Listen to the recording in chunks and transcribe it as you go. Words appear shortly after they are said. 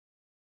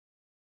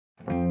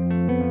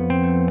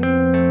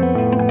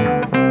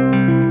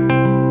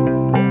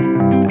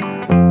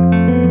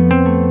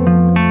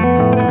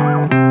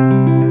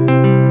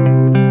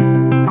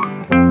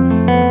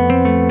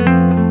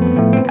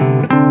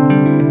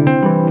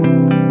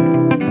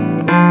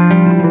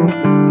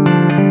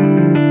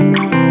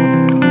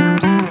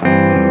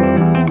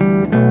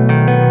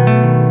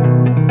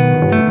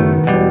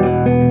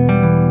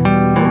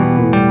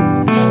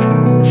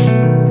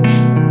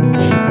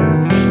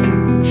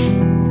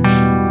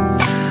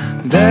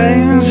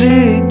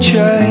daisy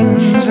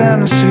chains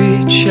and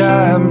sweet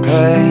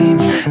champagne,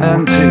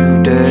 and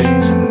 2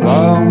 days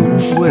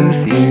alone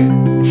with you.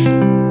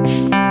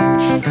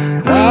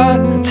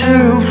 Not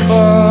too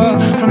far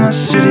from the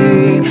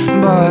city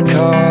by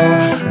car,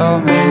 or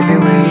maybe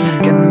we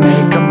can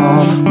make a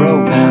more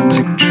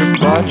romantic trip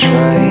by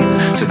train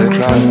to the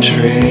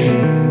country.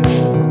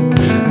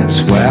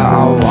 It's where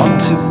I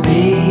want to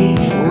be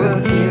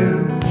with you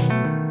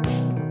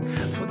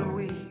for the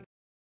week.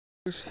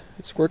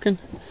 It's working.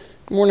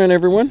 Good morning,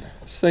 everyone.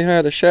 Say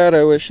hi to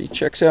Shadow as she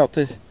checks out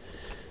the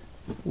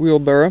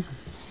wheelbarrow.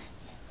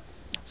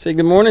 Say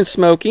good morning,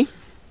 Smokey.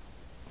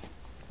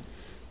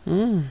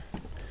 It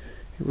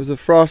was a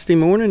frosty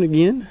morning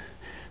again.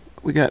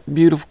 We got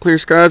beautiful clear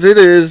skies.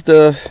 Today is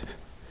the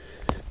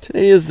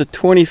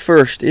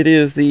 21st. It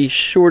is the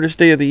shortest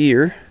day of the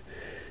year,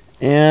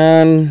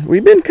 and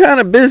we've been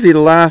kind of busy the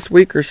last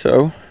week or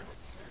so.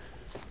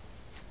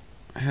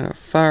 I had a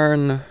fire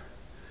in the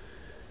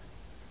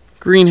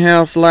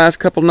greenhouse the last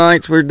couple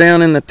nights. We're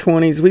down in the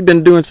 20s. We've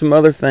been doing some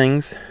other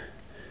things,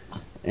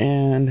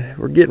 and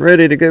we're getting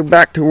ready to go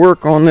back to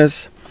work on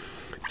this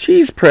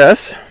cheese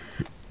press.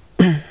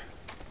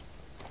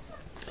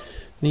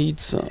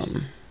 Need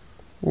some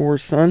more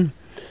sun.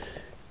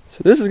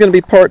 So this is going to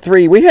be part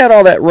 3. We had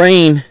all that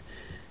rain,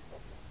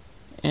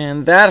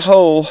 and that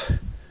hole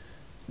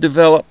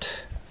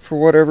developed for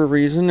whatever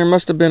reason. There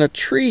must have been a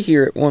tree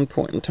here at one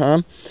point in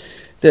time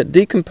that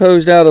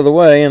decomposed out of the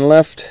way and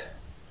left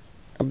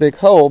a big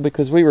hole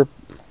because we were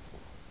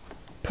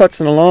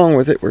putzing along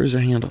with it. Where's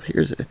the handle?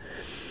 Here's it.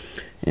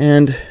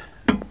 And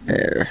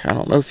there, I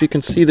don't know if you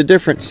can see the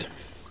difference,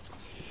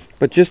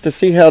 but just to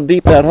see how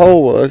deep that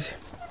hole was,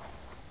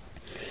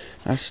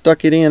 I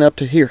stuck it in up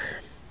to here.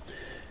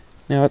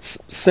 Now it's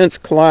since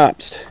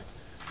collapsed.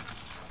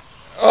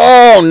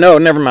 Oh no,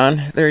 never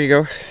mind. There you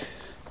go.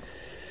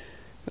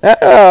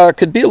 That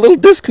could be a little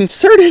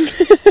disconcerting.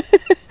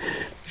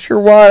 Sure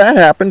why that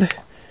happened.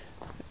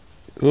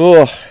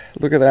 Ugh,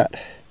 look at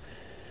that.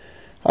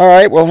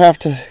 Alright, we'll have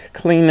to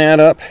clean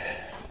that up.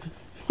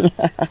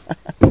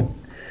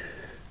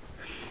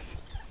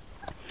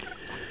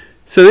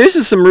 So this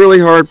is some really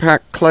hard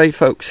packed clay,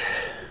 folks.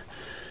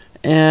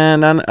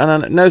 And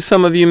I know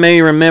some of you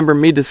may remember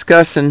me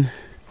discussing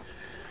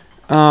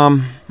how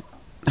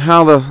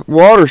the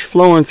water's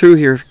flowing through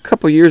here a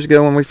couple years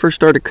ago when we first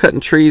started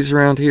cutting trees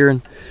around here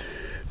and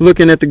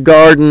looking at the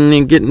garden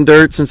and getting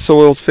dirts and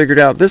soils figured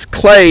out. This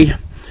clay,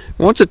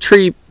 once a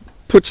tree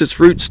puts its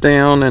roots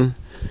down and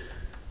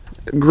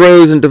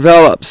grows and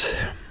develops,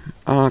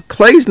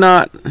 clay's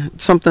not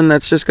something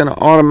that's just going to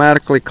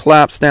automatically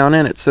collapse down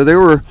in it. So there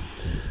were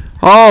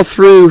all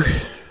through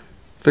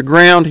the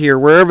ground here,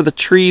 wherever the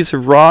trees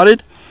have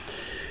rotted,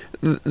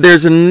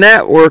 there's a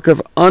network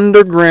of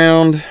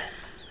underground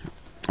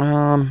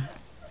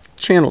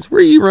channels. Where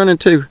are you running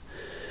to?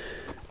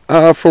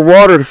 For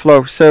water to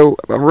flow. So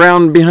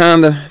around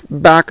behind the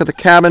back of the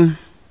cabin,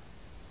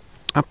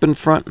 up in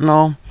front and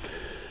all,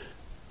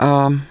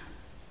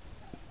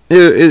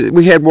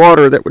 we had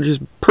water that would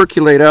just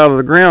percolate out of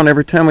the ground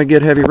every time we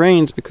get heavy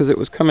rains because it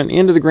was coming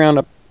into the ground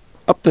up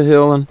the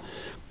hill and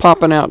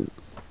popping out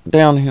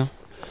downhill.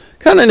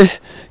 Kind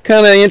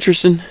of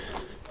interesting.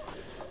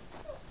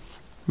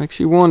 Makes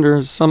you wonder,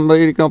 is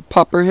somebody gonna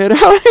pop her head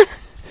out here?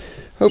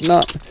 Hope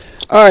not.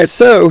 All right,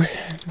 so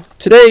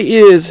today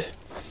is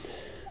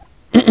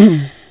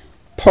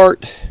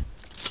part.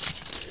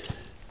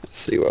 Let's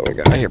see what we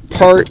got here.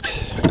 Part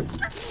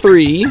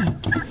 3,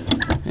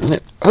 and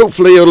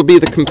hopefully it'll be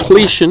the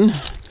completion,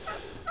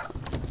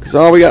 because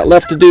all we got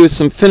left to do is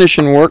some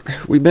finishing work.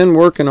 We've been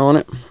working on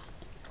it,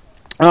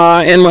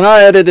 and when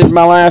I edited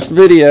my last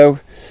video,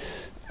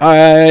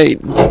 I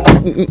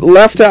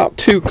left out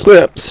 2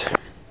 clips.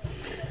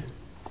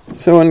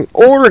 So in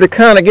order to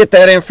kind of get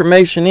that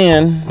information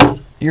in,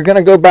 you're going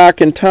to go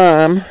back in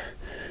time.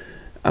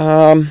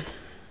 I'll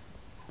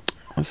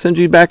send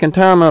you back in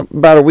time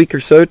about a week or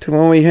so to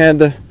when we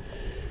had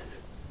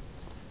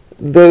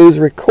those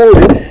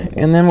recorded,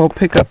 and then we'll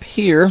pick up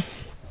here.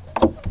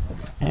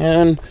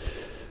 And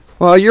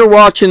while you're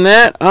watching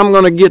that, I'm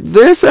going to get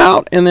this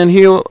out, and then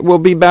we'll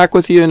be back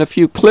with you in a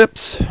few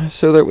clips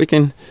so that we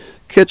can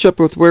catch up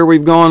with where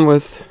we've gone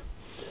with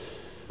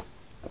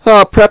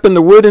prepping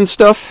the wood and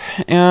stuff.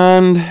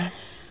 And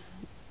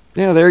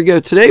yeah, there you go.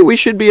 Today we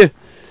should be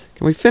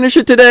can we finish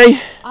it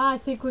today? I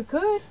think we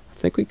could. I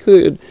think we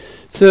could.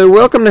 So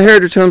welcome to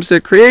Heritage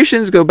Homestead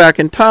Creations. Go back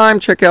in time,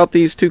 check out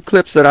these 2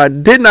 clips that I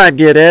did not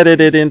get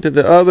edited into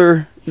the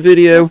other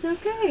video.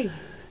 That's okay.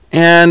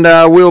 And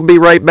we'll be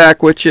right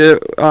back with you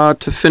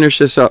to finish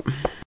this up. All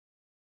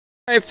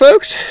right,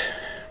 folks,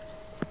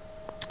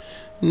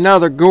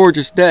 another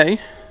gorgeous day.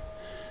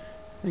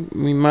 I think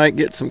we might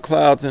get some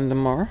clouds in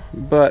tomorrow,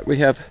 but we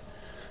have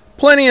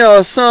plenty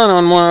of sun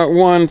on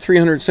one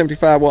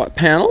 375 watt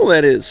panel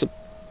that is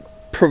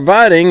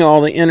providing all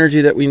the energy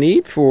that we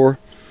need for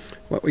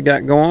what we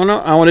got going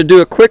on. I want to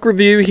do a quick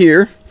review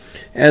here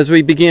as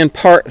we begin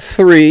part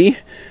 3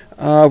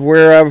 of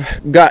where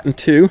I've gotten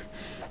to.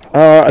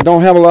 I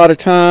don't have a lot of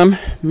time,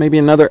 maybe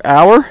another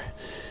hour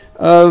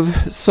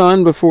of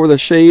sun before the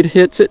shade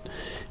hits it,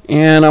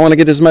 and I want to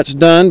get as much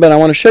done, but I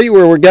want to show you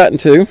where we're gotten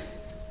to,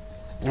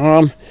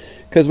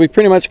 because we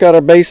pretty much got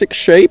our basic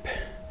shape.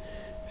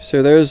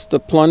 So there's the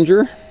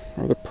plunger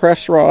or the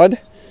press rod,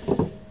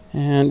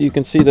 and you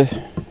can see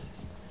the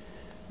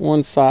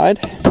one side.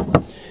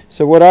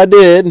 So what I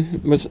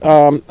did was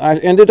I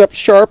ended up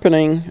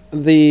sharpening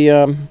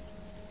the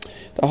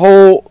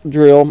hole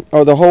drill,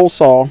 or the hole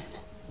saw,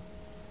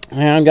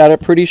 and got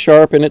it pretty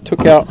sharp, and it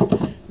took out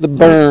the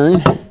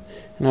burn,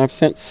 and I've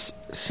since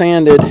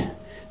sanded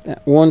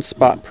that one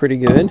spot pretty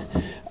good.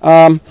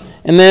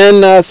 And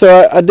then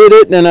so I did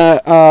it, and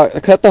I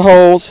cut the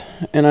holes,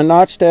 and I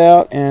notched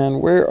out, and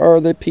where are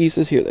the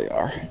pieces? Here they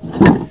are.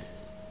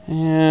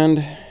 And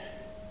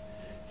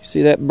you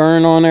see that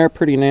burn on there?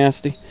 Pretty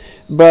nasty.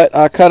 But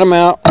I cut them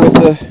out with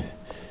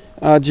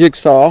the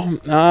jigsaw.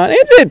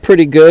 It did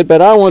pretty good,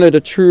 but I wanted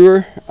a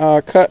truer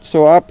cut,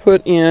 so I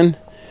put in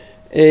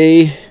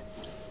a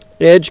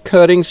edge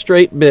cutting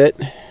straight bit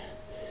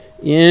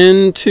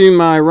into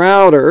my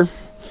router,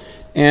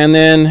 and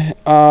then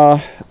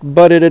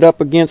butted it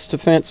up against the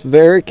fence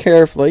very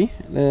carefully,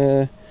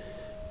 the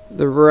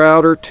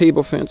router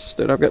table fence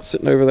that I've got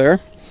sitting over there,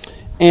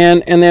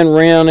 and then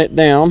ran it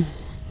down,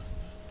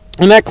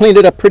 and that cleaned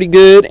it up pretty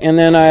good. And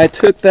then I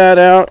took that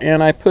out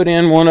and I put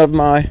in one of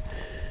my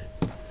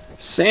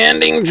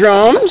sanding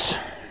drums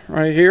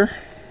right here,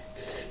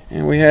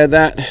 and we had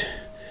that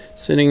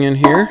sitting in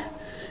here,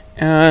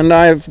 and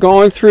I've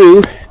gone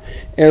through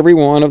every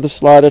one of the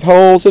slotted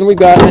holes, and we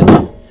got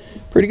it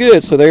pretty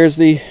good. So there's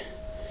the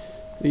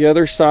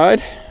other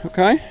side.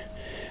 Okay,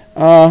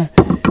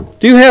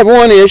 do have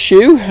one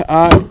issue.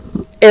 I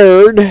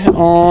erred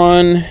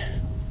on,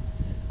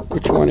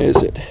 which one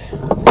is it?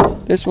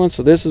 This one.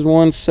 So this is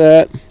one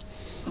set.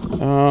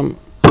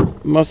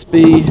 Must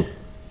be,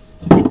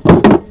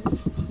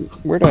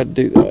 where did I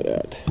do that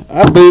at?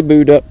 I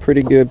boo-booed up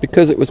pretty good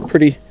because it was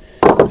pretty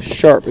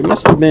sharp. It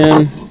must have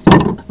been,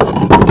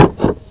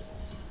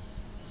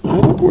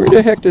 where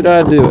the heck did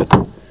I do it?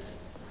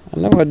 I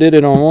know I did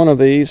it on one of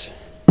these,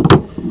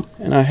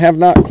 and I have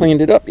not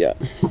cleaned it up yet.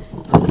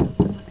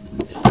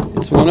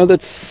 It's one of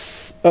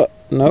the,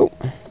 nope.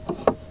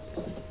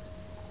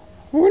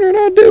 Where did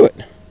I do it?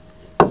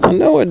 I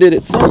know I did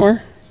it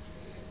somewhere.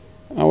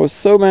 I was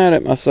so mad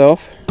at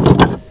myself.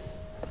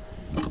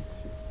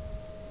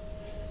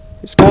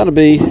 It's got to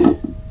be,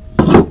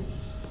 I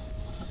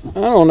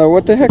don't know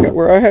what the heck,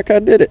 where the heck I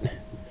did it.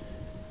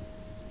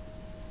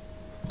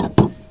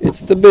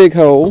 It's the big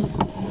hole.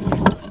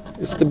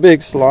 It's the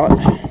big slot.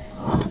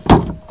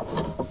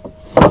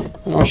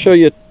 And I'll show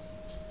you a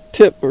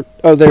tip.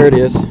 Oh, there it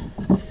is.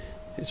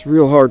 It's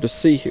real hard to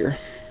see here.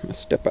 Let's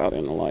step out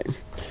in the light.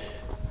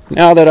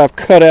 Now that I've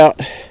cut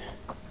out,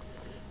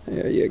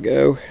 there you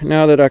go.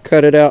 Now that I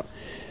cut it out,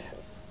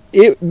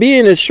 it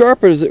being as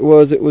sharp as it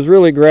was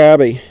really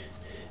grabby.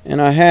 And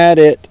I had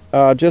it,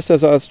 just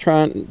as I was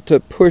trying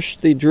to push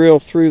the drill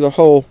through the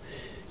hole,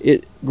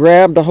 it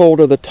grabbed a hold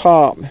of the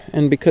top,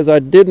 and because I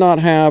did not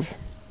have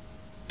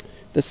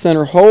the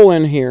center hole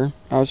in here,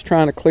 I was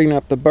trying to clean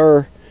up the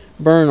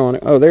burn on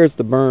it. Oh, there's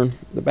the burn,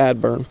 the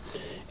bad burn.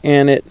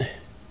 And it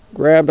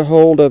grabbed a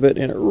hold of it,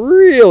 and it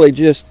really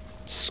just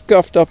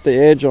scuffed up the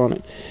edge on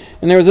it.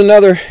 And there was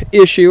another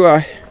issue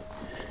I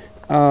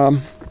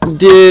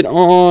did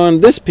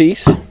on this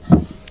piece,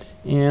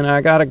 and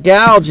I got a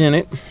gouge in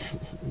it,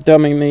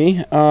 dummy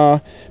me,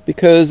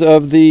 because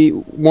of the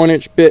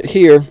 1-inch bit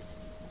here.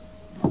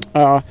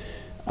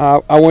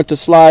 I went to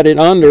slide it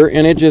under,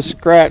 and it just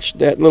scratched,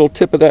 that little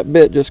tip of that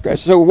bit just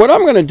scratched. So what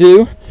I'm going to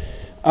do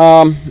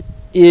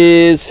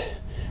is,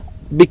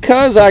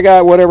 because I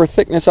got whatever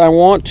thickness I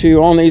want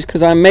to on these,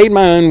 because I made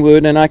my own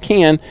wood and I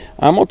can,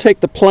 I'm going to take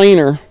the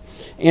planer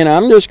and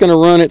I'm just going to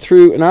run it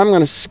through, and I'm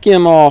going to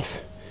skim off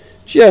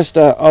just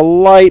a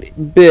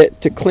light bit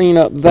to clean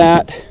up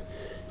that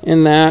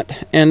and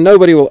that, and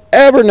nobody will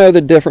ever know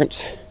the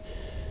difference.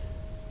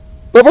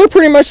 But we're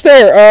pretty much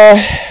there.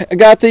 I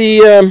got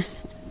the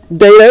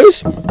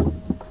dados.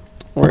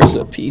 Where's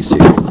the piece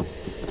here?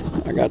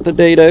 I got the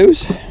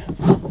dados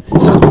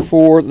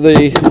for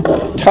the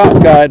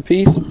top guide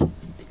piece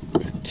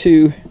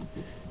to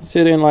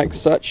sit in like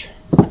such.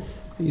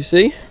 You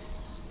see?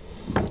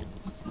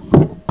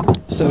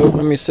 So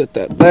let me set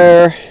that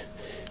there.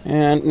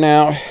 And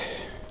now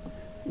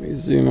let me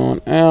zoom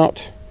on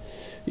out.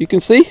 You can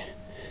see.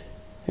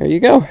 There you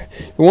go.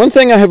 The one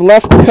thing I have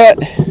left cut,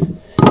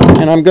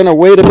 and I'm going to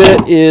wait a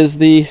bit, is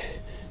the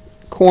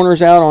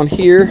corners out on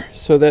here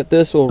so that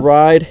this will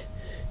ride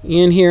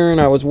in here. And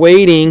I was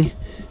waiting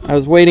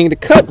to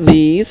cut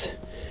these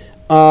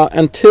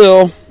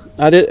until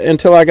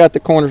I got the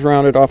corners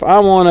rounded off. I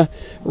want to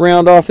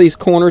round off these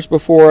corners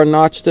before I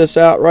notch this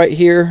out right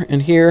here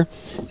and here,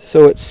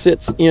 so it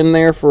sits in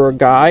there for a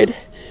guide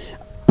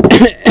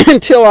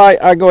until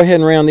I go ahead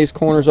and round these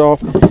corners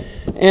off,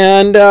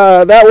 and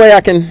that way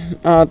I can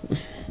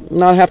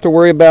not have to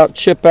worry about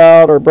chip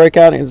out or break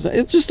out.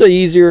 It's just an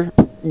easier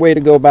way to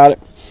go about it.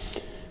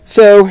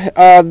 So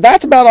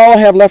that's about all I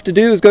have left to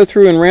do, is go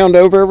through and round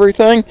over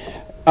everything.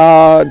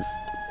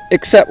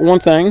 except one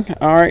thing.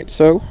 All right,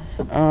 so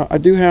I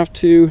do have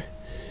to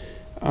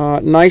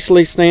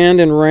nicely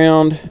sand and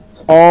round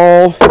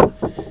all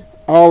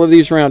of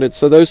these rounded.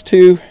 So those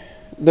two,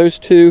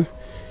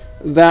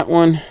 that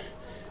one,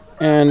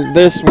 and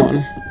this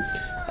one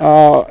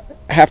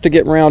have to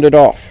get rounded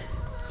off.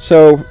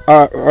 So,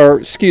 or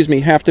excuse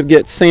me, have to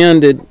get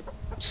sanded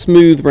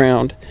smooth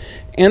round.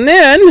 And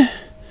then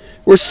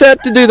we're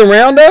set to do the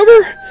round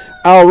over.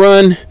 I'll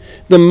run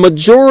the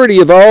majority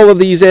of all of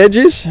these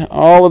edges.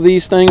 All of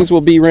these things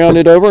will be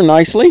rounded over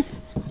nicely,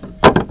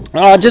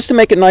 just to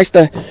make it nice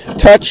to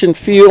touch and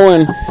feel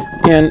and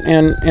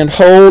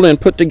hold and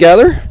put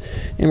together.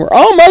 And we're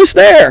almost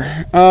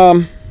there.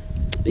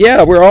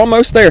 Yeah, we're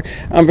almost there.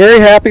 I'm very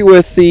happy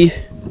with the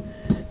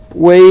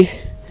way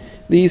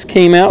these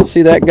came out.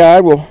 See, that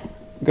guide will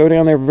go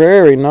down there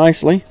very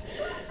nicely.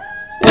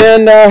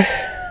 And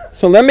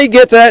so let me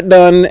get that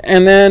done,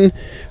 and then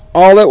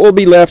all that will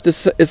be left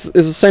is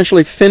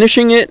essentially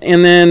finishing it,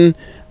 and then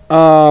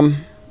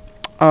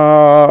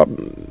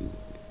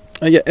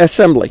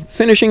assembly.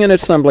 Finishing and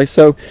assembly.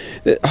 So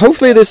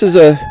hopefully this is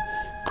a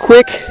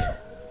quick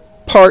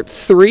part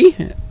 3,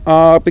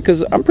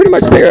 because I'm pretty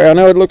much there. I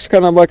know it looks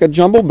kind of like a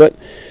jumble, but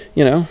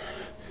you know,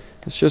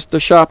 it's just the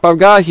shop I've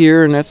got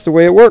here, and that's the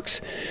way it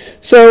works.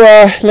 So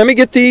let me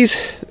get these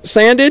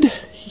sanded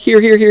here,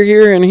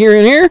 and here,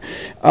 and here.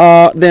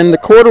 Then the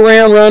quarter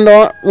round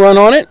run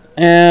on it,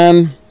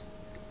 and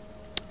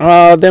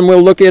then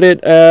we'll look at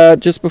it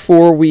just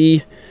before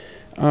we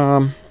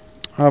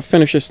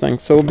finish this thing.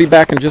 So we'll be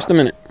back in just a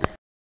minute.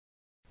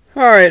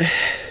 All right.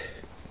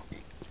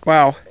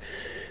 Wow,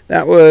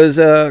 that was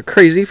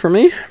crazy for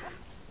me.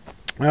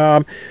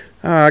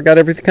 I got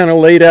everything kind of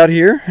laid out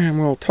here, and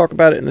we'll talk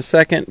about it in a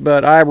second,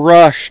 but I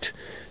rushed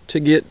to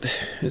get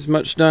as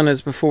much done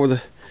as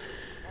before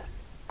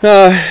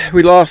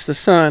we lost the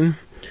sun,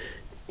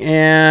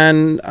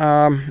 and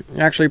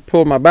actually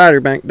pulled my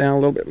battery bank down a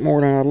little bit more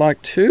than I'd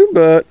like to,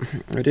 but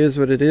it is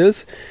what it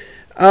is.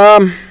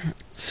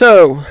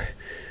 So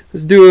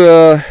let's do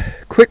a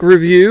quick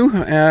review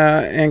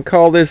and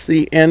call this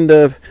the end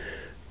of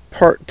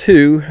part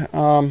 2.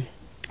 I've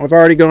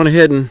already gone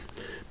ahead and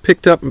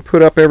picked up and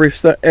put up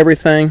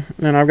everything,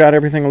 and I've got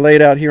everything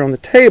laid out here on the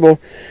table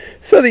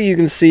so that you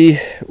can see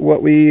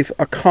what we've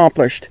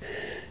accomplished.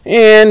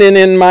 And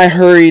in my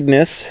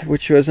hurriedness,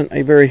 which wasn't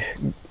a very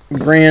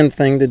grand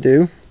thing to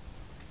do,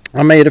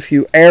 I made a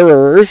few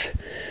errors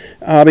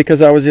because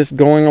I was just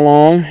going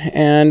along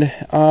and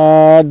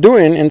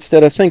doing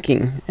instead of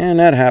thinking, and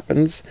that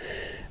happens,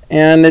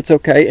 and it's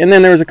okay. And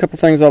then there was a couple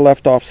things I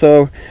left off,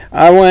 so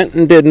I went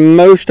and did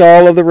most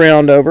all of the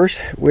roundovers,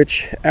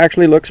 which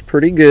actually looks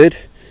pretty good.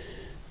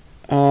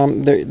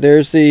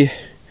 There's the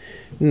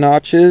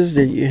notches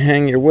that you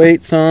hang your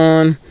weights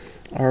on.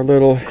 Our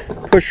little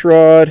push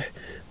rod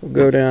will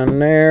go down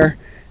there.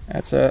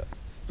 That's a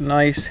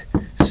nice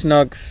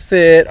snug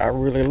fit. I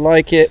really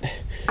like it.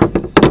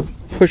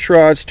 Push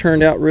rods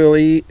turned out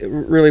really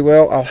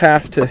well. I'll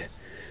have to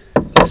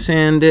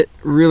sand it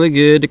really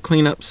good to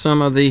clean up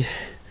some of the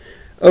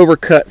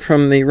overcut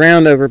from the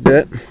roundover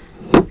bit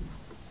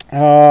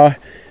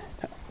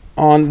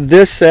on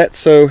this set.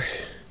 So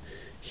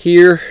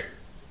here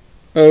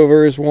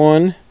over is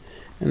one,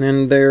 and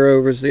then there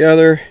over is the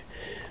other.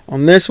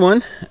 On this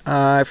one,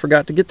 I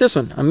forgot to get this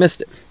one. I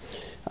missed it,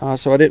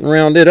 so I didn't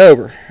round it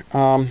over,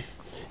 and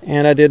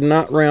I did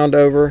not round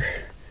over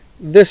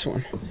this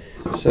one.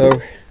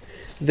 So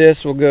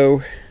this will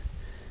go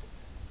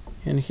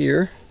in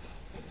here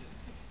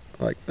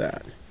like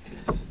that,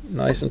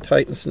 nice and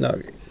tight and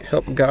snug.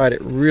 Help guide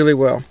it really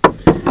well.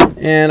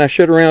 And I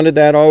should have rounded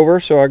that over,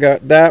 so I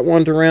got that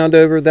one to round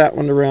over, that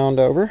one to round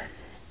over,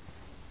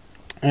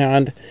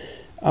 and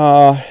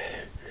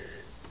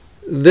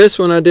this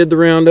one I did the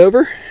round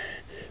over,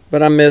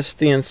 but I missed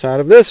the inside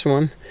of this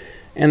one.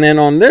 And then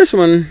on this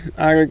one,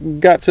 I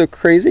got so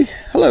crazy.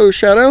 Hello,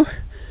 Shadow.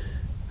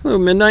 Hello,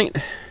 Midnight.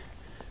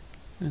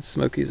 And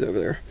Smokey's over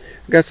there.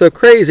 I got so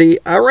crazy,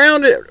 I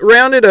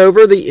rounded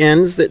over the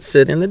ends that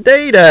sit in the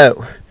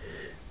dado,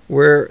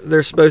 where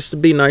they're supposed to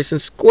be nice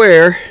and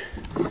square,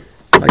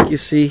 like you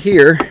see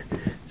here,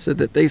 so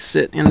that they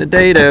sit in the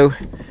dado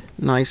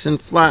nice and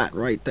flat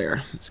right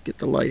there. Let's get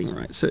the lighting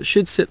right. So it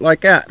should sit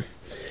like that.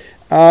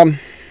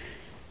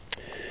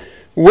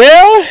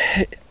 Well,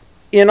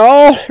 in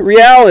all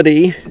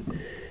reality,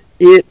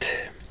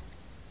 it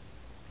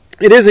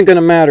isn't going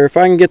to matter. If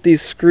I can get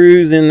these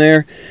screws in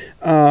there,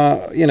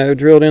 you know,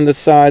 drilled in the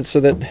side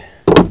so that,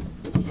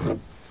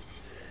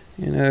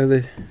 you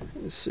know,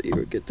 let's see,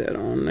 we'll get that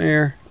on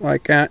there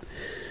like that.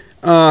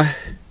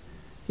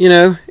 You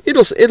know,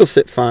 it'll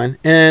sit fine.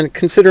 And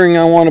considering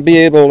I want to be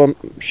able to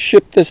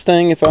ship this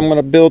thing, if I'm going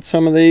to build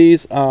some of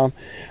these,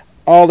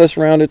 all this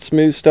rounded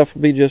smooth stuff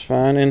will be just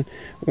fine. And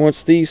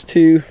once these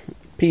two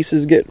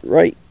pieces get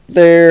right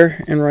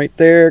there and right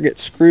there, get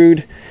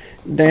screwed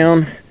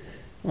down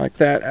like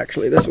that.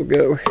 Actually, this will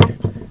go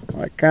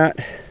like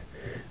that.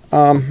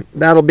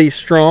 That'll be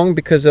strong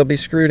because they'll be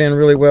screwed in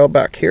really well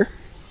back here,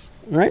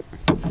 right?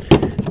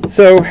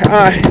 So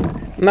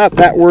I'm not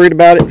that worried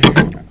about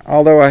it,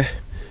 although I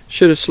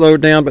should have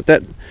slowed down, but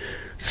that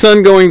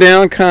sun going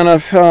down kind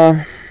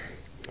of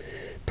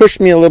pushed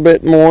me a little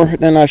bit more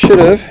than I should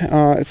have.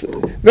 It's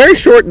very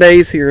short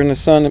days here in the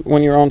sun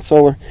when you're on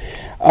solar.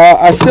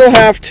 I still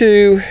have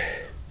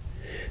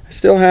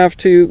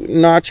to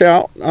notch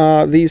out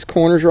these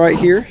corners right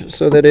here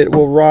so that it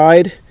will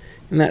ride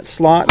in that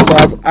slot.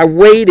 So I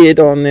waited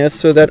on this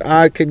so that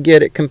I could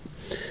get it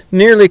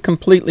nearly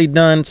completely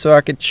done, so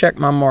I could check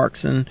my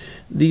marks, and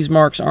these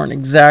marks aren't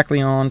exactly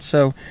on,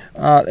 so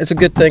it's a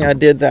good thing I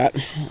did that.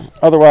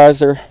 Otherwise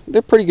they're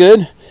pretty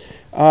good.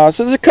 So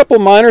there's a couple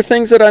minor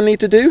things that I need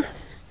to do,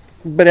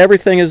 but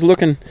everything is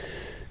looking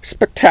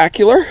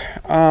spectacular.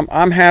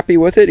 I'm happy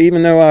with it,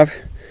 even though I've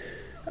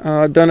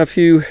done a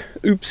few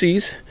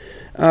oopsies.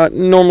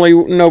 Normally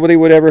nobody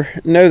would ever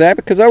know that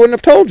because I wouldn't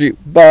have told you,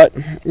 but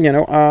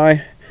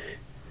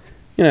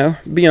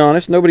be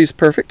honest, nobody's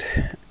perfect,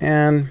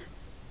 and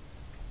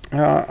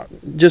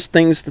just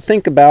things to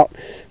think about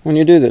when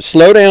you do this.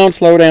 Slow down,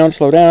 slow down,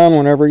 slow down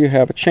whenever you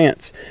have a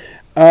chance.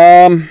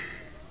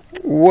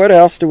 What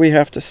else do we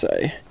have to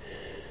say?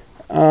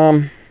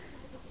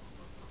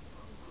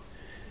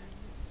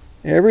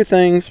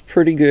 Everything's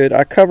pretty good.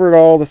 I covered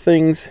all the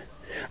things.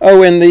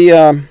 Oh, and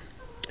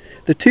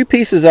the two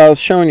pieces I was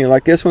showing you,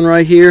 like this one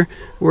right here,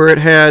 where it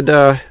had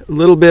a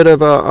little bit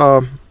of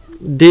a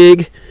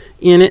dig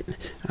in it.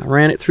 I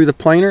ran it through the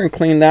planer and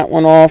cleaned that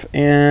one off,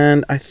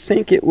 and I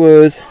think it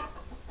was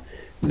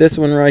this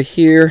one right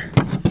here.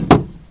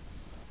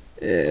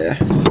 Yeah,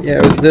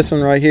 it was this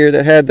one right here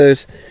that had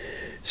those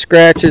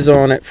scratches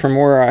on it from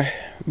where I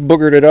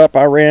boogered it up.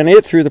 I ran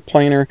it through the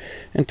planer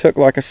and took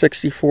like a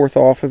 64th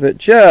off of it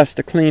just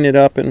to clean it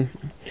up, and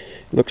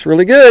it looks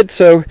really good.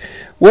 So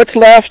what's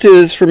left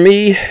is for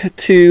me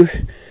to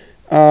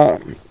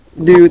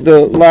do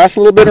the last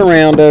little bit of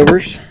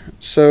roundovers.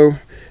 So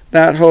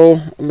that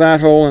hole, and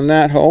that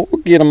hole,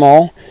 we'll get them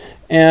all,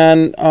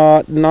 and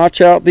notch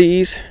out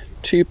these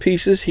two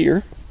pieces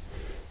here.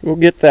 We'll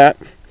get that.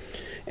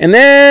 And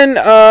then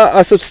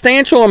a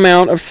substantial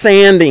amount of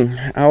sanding.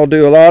 I'll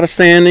do a lot of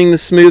sanding to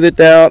smooth it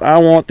out. I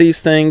want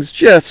these things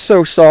just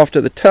so soft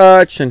to the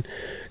touch and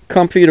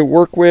comfy to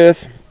work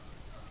with.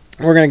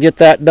 We're going to get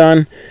that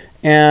done,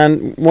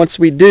 and once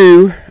we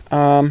do,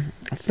 I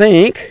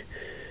think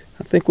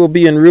we'll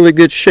be in really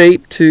good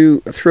shape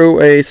to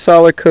throw a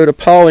solid coat of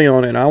poly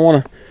on it. I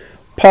want to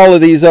poly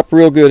these up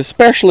real good,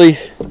 especially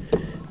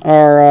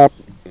our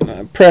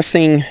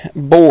pressing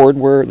board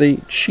where the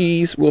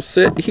cheese will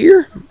sit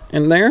here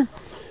and there,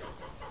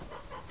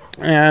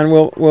 and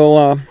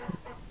we'll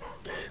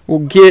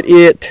get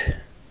it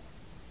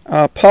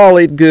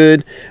polyed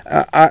good.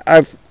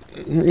 I've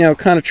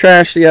kind of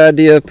trashed the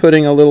idea of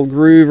putting a little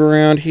groove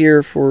around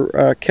here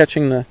for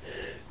catching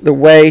the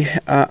way.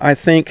 I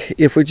think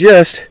if we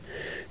just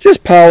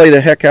poly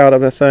the heck out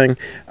of the thing.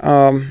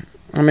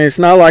 I mean, it's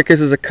not like this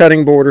is a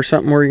cutting board or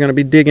something where you're going to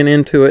be digging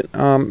into it.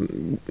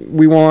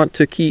 We want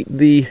to keep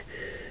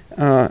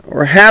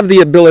or have the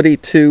ability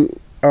to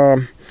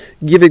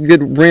give it a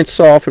good rinse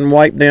off and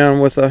wipe down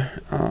with a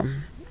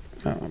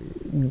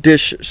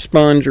dish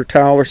sponge or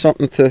towel or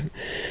something to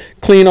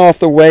clean off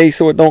the way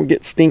so it don't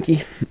get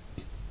stinky.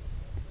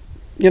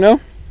 And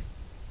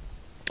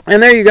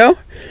there you go.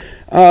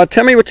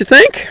 Tell me what you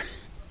think.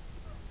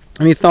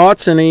 Any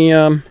thoughts?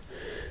 Anything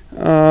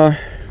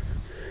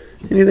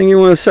you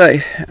want to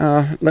say?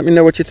 Let me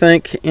know what you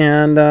think,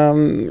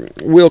 and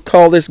we'll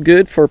call this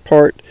good for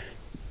part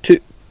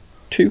two.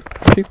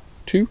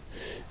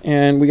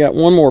 And we got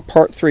one more,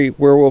 part 3,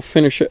 where we'll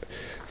finish up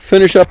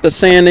the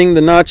sanding,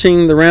 the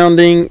notching, the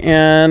rounding,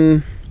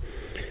 and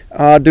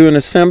do an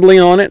assembly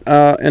on it,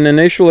 an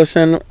initial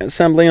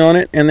assembly on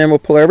it, and then we'll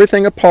pull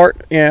everything apart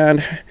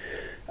and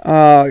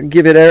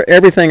give it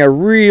everything a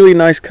really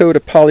nice coat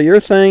of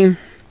polyurethane,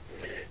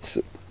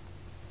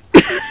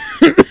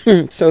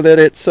 so that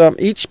it's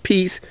each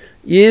piece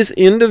is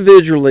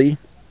individually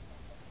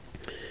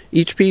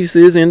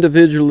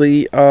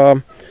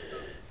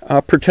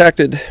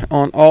protected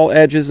on all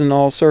edges and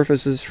all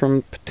surfaces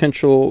from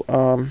potential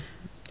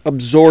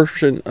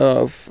absorption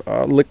of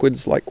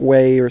liquids like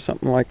whey or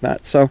something like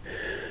that. So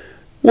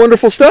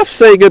wonderful stuff.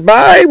 Say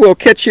goodbye. We'll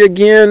catch you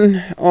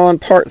again on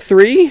part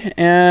 3,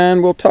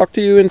 and we'll talk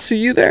to you and see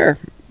you there.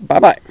 Bye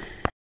bye.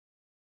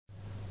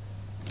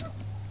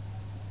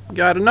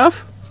 Got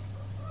enough?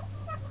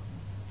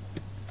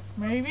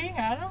 Maybe,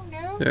 I don't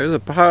know. There's a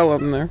pile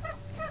of them there.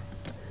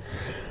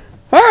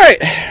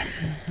 Alright,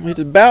 it's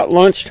about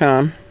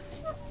lunchtime.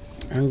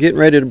 I'm getting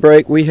ready to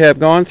break. We have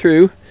gone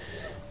through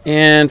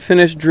and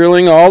finished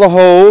drilling all the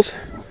holes.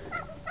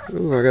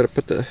 Ooh, I got to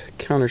put the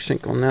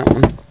countersink on that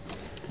one.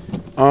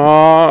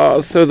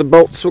 So the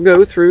bolts will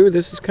go through.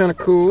 This is kind of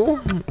cool.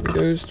 It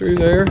goes through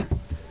there.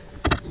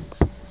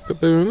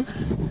 Boom.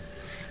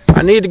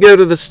 I need to go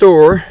to the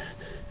store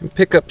and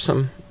pick up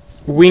some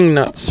wing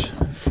nuts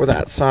for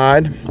that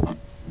side.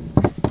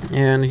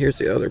 And here's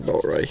the other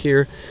bolt right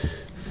here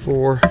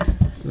for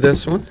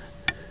this one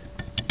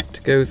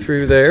to go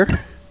through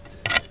there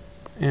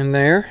and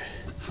there,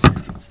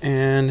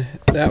 and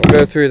that will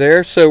go through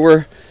there. So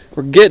we're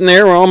getting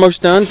there. We're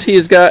almost done. T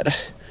has got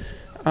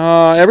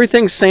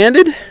Everything's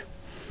sanded,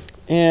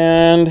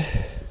 and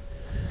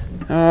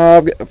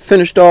I've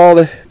finished all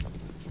the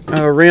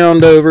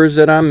round overs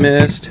that I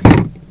missed.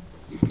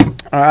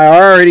 I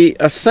already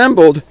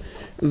assembled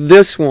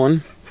this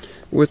one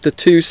with the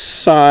two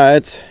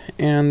sides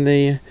and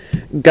the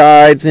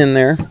guides in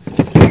there.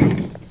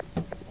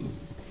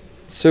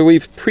 So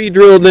we've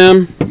pre-drilled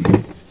them,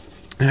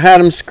 had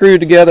them screwed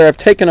together. I've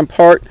taken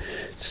apart.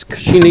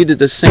 She needed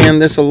to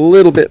sand this a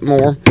little bit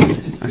more.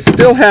 I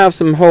still have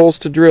some holes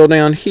to drill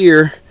down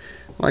here,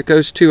 like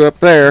those two up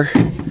there,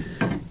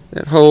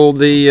 that hold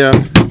the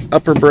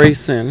upper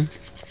brace in.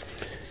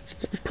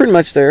 Pretty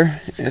much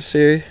there. I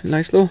see a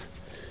nice little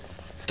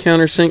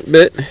countersink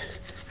bit.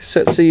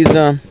 Sets these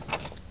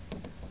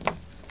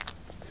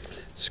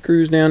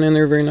screws down in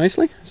there very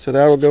nicely. So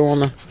that will go on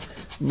the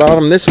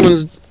bottom. This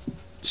one's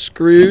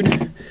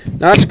screwed.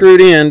 Not screwed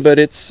in, but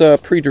it's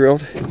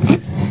pre-drilled.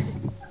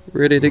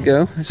 Ready to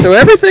go. So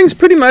everything's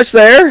pretty much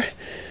there.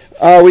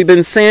 We've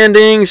been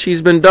sanding.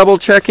 She's been double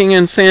checking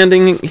and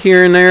sanding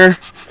here and there.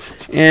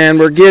 And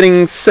we're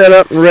getting set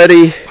up and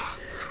ready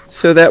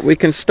so that we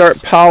can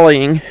start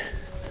polying.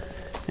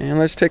 And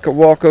let's take a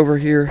walk over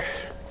here.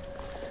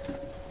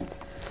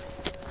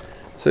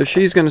 So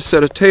she's going to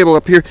set a table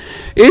up here.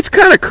 It's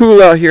kind of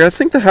cool out here. I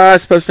think the high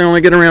is supposed to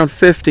only get around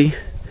 50.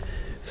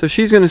 So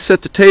she's going to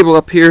set the table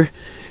up here.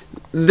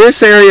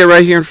 This area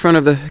right here in front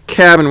of the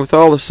cabin with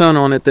all the sun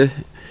on it, the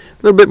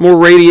little bit more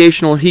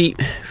radiational heat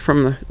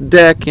from the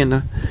deck and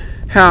the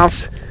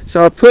house.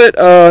 So I put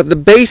the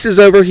bases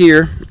over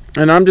here,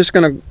 and I'm just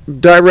going to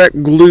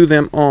direct glue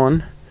them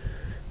on.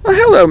 Oh,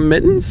 hello,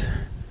 Mittens.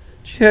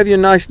 Did you have your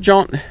nice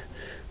jaunt?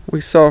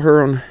 We saw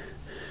her on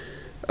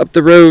up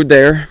the road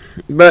there.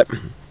 But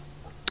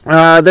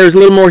there's a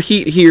little more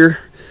heat here,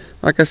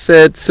 like I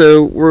said,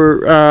 so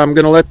we're I'm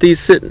going to let these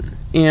sit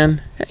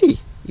in. Hey,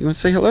 you want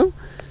to say hello?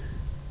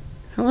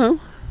 Hello.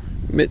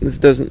 Mittens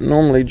doesn't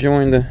normally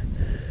join the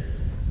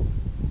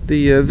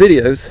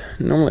videos.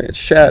 Normally it's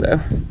Shadow.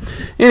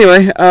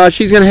 Anyway,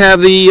 she's going to have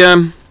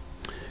the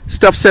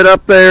stuff set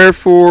up there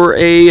for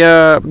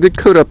a good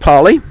coat of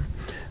poly.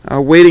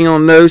 Waiting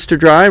on those to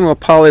dry, and we'll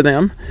poly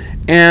them.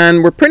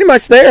 And we're pretty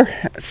much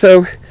there.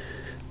 So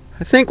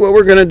I think what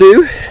we're going to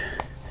do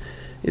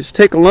is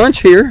take a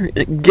lunch here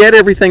and get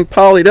everything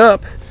polyed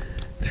up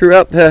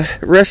throughout the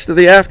rest of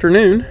the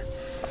afternoon.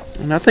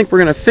 And I think we're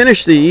going to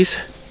finish these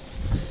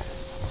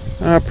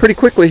pretty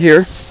quickly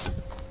here.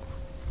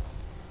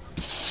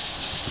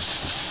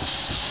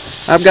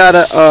 I've got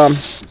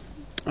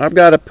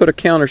to put a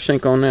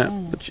countersink on that,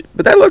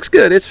 but that looks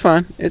good. It's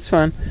fine. It's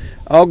fine.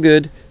 All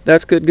good.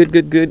 That's good.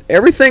 Good.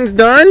 Everything's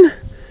done.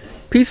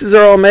 Pieces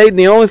are all made.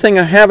 The only thing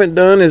I haven't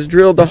done is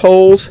drilled the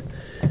holes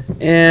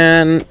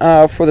and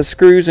for the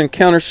screws and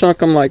countersunk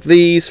them like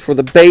these for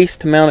the base,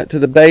 to mount it to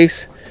the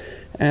base.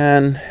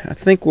 And I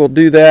think we'll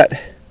do that.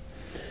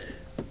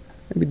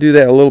 Maybe do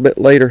that a little bit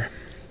later.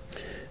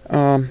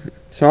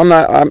 So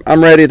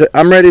I'm ready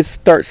to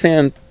start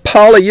saying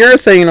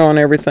polyurethane on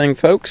everything,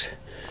 folks.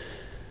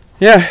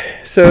 Yeah,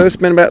 so it's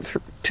been about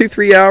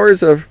 2-3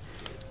 hours of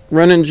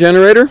running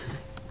generator,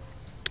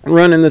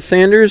 running the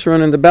sanders,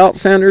 running the belt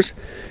sanders,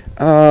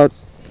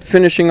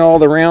 finishing all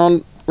the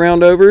round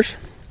overs.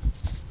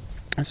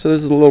 So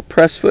this is a little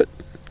press foot.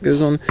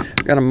 Goes on.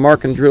 Got to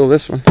mark and drill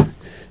this one.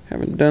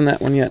 Haven't done that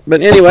one yet.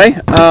 But anyway,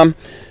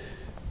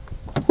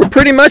 we're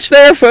pretty much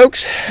there,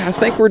 folks. I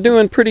think we're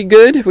doing pretty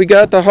good. We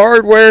got the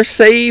hardware,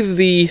 save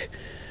the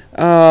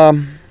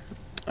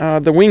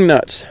wing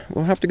nuts.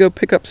 We'll have to go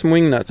pick up some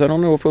wing nuts. I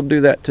don't know if we'll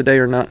do that today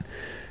or not,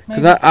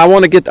 because I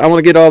want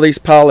to get all these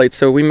polyed.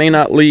 So we may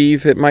not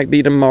leave. It might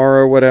be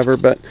tomorrow or whatever.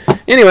 But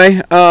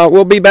anyway,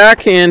 we'll be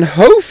back, and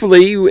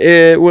hopefully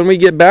when we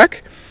get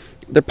back,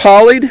 they're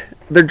polyed,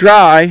 they're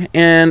dry,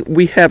 and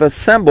we have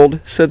assembled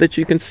so that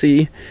you can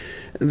see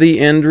the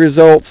end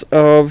results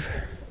of.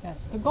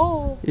 That's the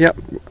goal. Yep.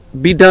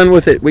 Be done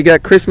with it. We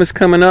got Christmas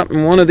coming up,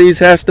 and one of these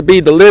has to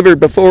be delivered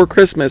before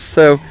Christmas.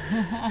 So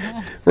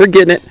we're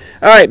getting it.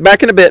 All right,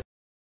 back in a bit.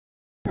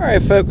 All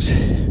right, folks.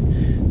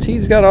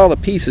 She's got all the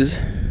pieces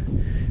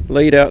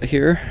laid out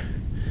here.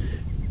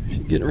 She's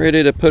getting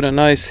ready to put a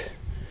nice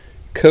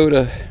coat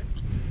of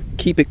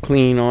Keep It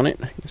Clean on it.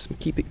 Get some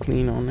Keep It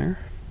Clean on there.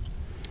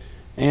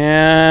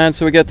 And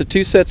so we got the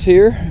two sets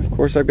here. Of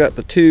course, I've got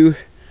the two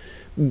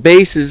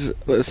bases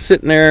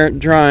sitting there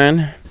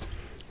drying.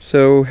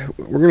 So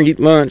we're going to eat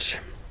lunch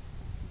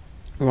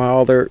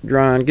while they're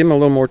drying. Give them a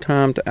little more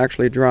time to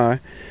actually dry.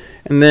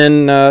 And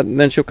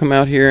then she'll come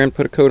out here and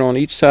put a coat on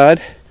each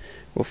side.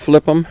 We'll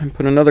flip them and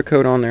put another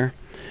coat on there.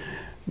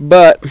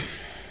 But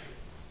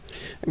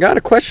I got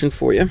a question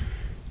for you.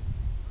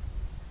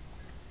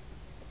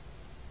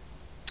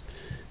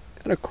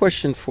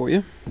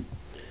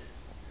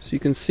 So you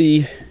can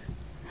see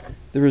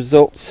the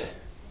results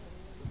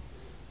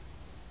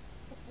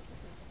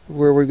of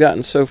where we've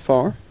gotten so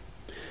far.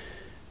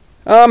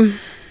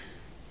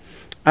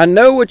 I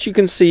know what you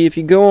can see if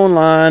you go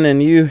online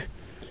and you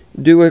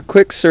do a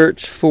quick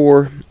search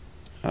for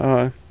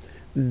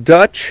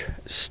Dutch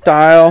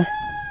style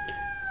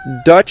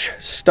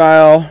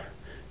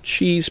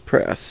cheese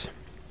press.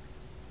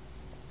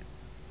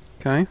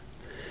 Okay,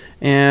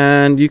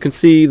 and you can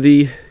see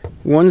the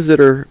ones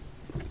that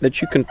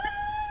you can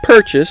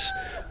purchase.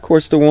 Of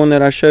course, the one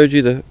that I showed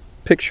you the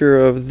picture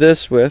of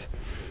this with,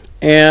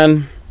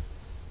 and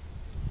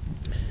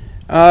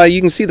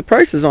you can see the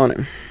prices on it.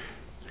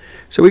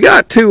 So we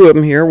got two of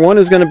them here. One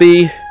is going to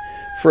be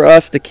for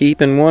us to keep,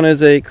 and one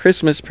is a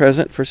Christmas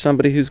present for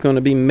somebody who's going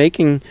to be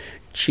making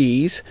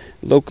cheese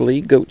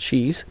locally, goat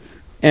cheese.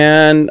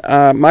 And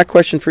my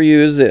question for you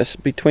is this: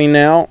 between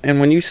now and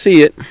when you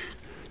see it,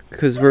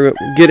 because we'll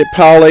get it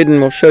polyed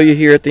and we'll show you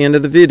here at the end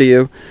of the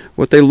video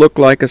what they look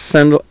like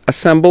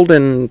assembled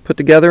and put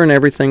together and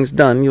everything's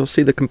done. You'll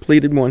see the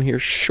completed one here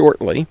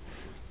shortly.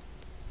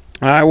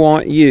 I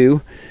want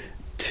you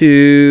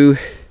to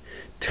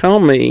tell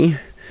me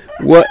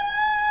what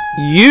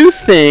you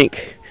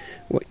think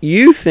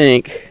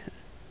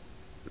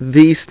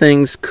these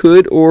things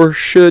could or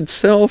should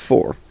sell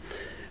for.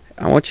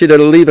 I want you to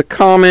leave a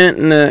comment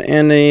in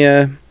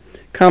the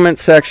comment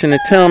section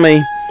and tell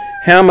me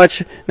how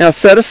much. Now,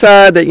 set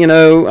aside that, you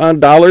know,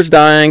 dollars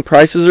dying,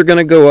 prices are going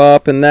to go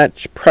up, and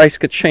that price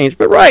could change.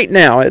 But right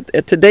now,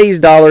 at today's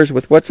dollars,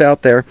 with what's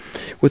out there,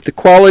 with the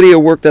quality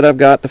of work that I've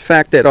got, the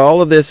fact that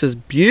all of this is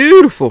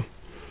beautiful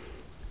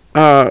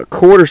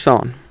quarter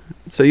sawn.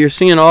 So you're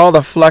seeing all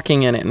the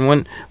flecking in it, and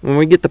when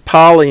we get the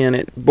poly in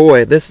it,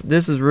 boy, this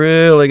is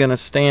really going to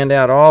stand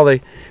out. All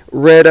the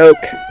red oak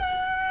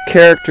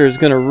character is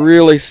going to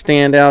really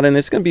stand out, and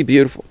it's going to be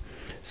beautiful.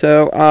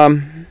 So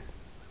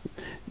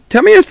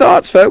tell me your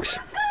thoughts, folks.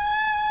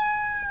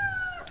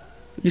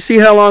 You see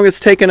how long it's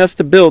taken us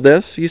to build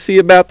this. You see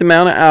about the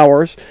amount of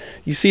hours.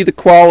 You see the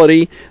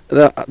quality,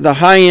 the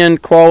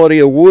high-end quality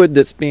of wood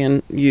that's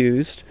being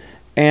used.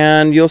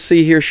 And you'll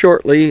see here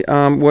shortly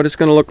what it's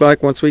going to look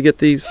like once we get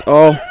these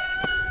all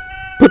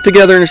put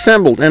together and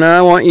assembled. And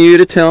I want you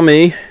to tell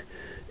me,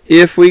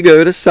 if we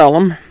go to sell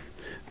them,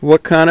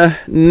 what kind of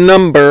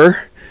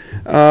number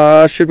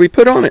should we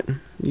put on it?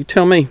 You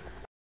tell me.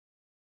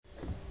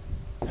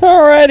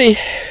 Alrighty,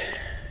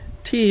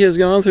 tea has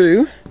gone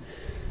through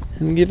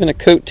and given a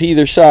coat to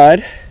either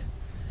side.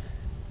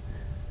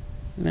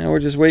 Now we're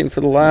just waiting for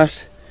the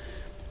last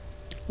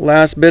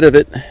bit of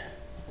it.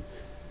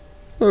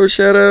 Hello,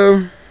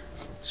 shadow.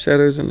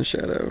 Shadow's in the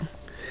shadow.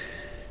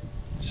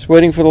 Just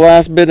waiting for the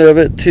last bit of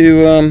it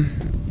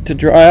to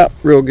dry up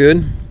real good.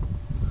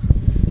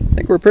 I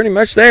think we're pretty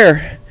much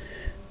there.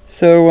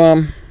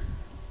 So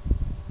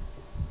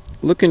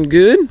looking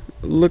good,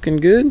 looking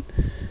good.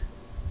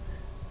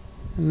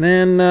 And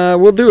then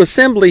we'll do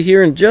assembly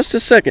here in just a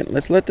second.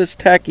 Let's let this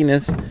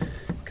tackiness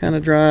kind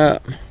of dry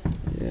up.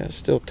 Yeah, it's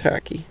still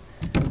tacky.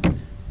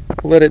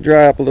 We'll let it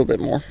dry up a little bit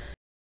more.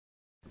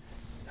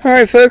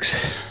 Alright, folks,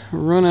 we're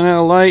running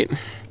out of light.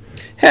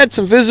 Had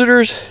some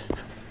visitors,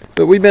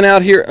 but we've been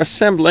out here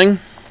assembling.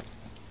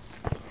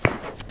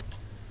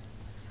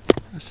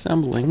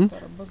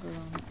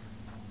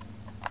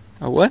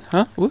 A what?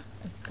 Huh? What?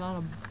 It's got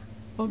a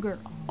booger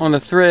on the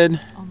thread.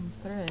 on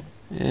the thread.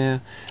 Yeah,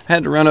 I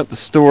had to run up the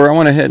store. I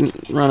went ahead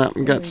and run up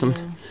and got some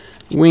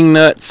wing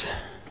nuts.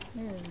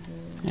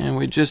 And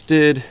we just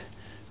did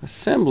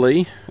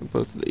assembly of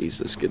both of these.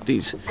 Let's get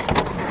these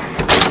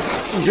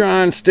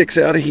drawing sticks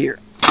out of here.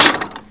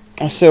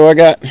 So I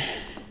got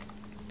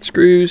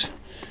screws,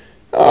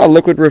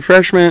 liquid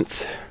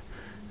refreshments,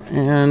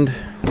 and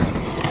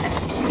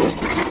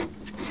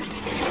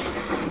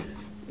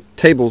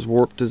table's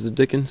warped as the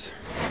dickens.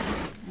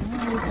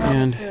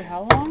 And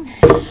How long?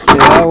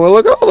 yeah, well,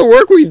 look at all the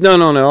work we've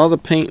done on it, all the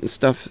paint and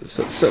stuff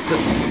that's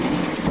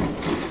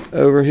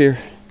over here.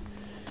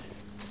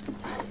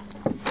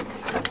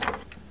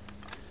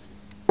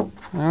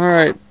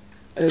 Alright,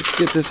 let's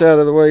get this out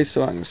of the way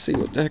so I can see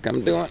what the heck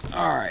I'm doing.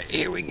 Alright,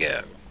 here we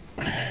go.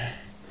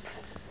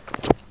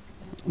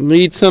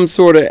 Need some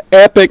sort of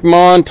epic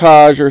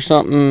montage or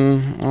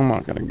something. I'm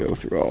not going to go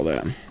through all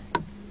that.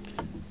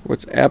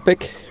 What's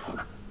epic?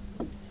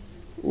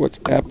 What's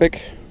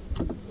epic?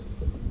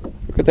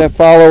 Look at that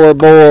follower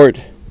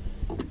board.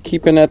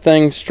 Keeping that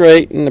thing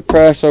straight in the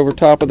press over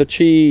top of the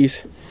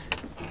cheese.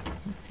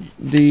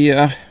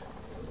 The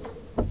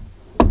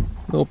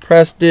little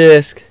press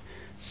disc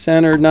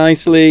centered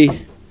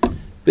nicely.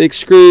 Big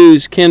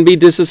screws can be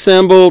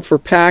disassembled for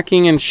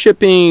packing and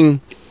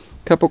shipping.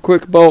 Couple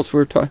quick bolts.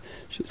 We're talking.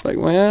 She's like,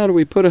 well, how do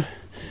we put a?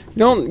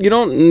 You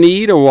don't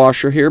need a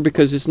washer here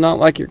because it's not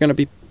like you're going to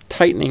be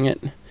tightening it.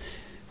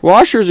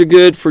 Washers are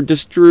good for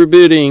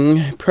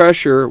distributing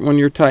pressure when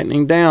you're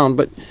tightening down,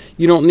 but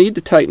you don't need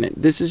to tighten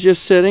it. This is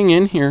just sitting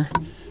in here.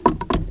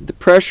 The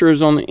pressure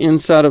is on the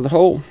inside of the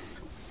hole.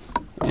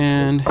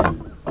 And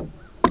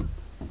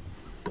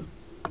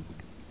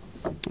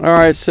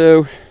alright,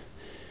 so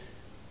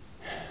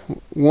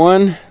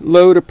one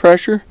load of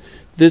pressure.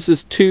 This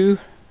is 2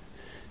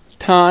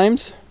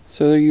 times,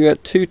 so you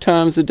got 2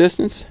 times the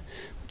distance,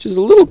 which is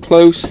a little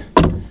close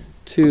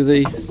to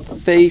the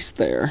face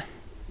there.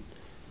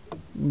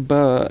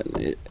 But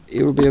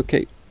it will be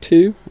okay.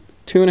 2,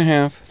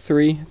 2.5,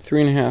 3,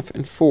 3.5,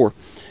 and 4,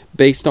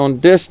 based on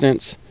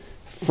distance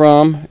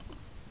from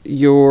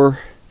your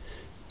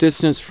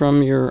distance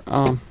from your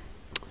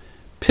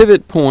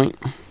pivot point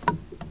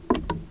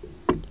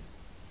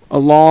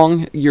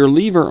along your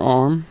lever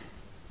arm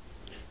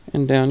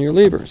and down your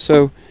lever.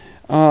 So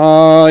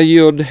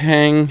you'd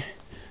hang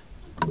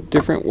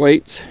different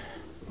weights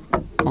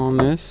on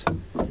this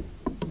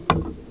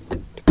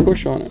to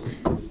push on it.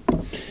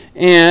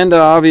 And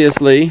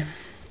obviously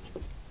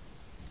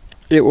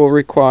it will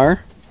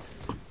require,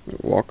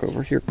 walk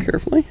over here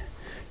carefully,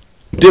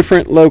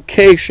 different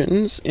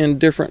locations in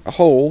different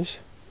holes.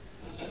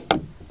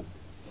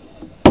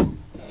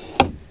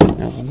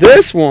 Now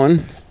this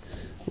one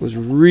was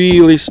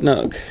really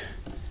snug.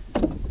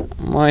 I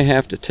might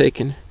have to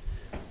take and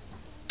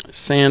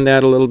sand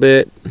that a little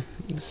bit. You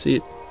can see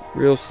it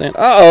real sand.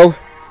 Uh-oh!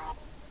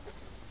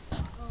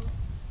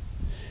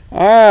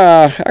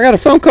 I got a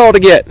phone call to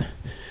get.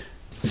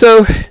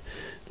 So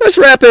let's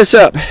wrap this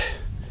up.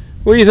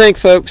 What do you think,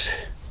 folks?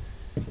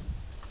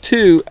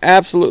 Two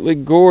absolutely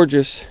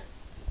gorgeous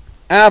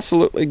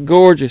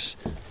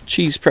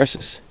cheese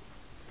presses.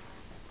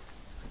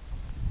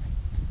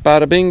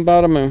 Bada bing,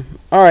 bada boom.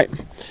 Alright,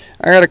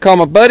 I gotta call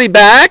my buddy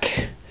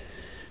back.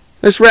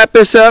 Let's wrap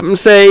this up and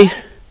say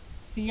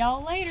See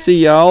y'all later.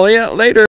 see y'all later.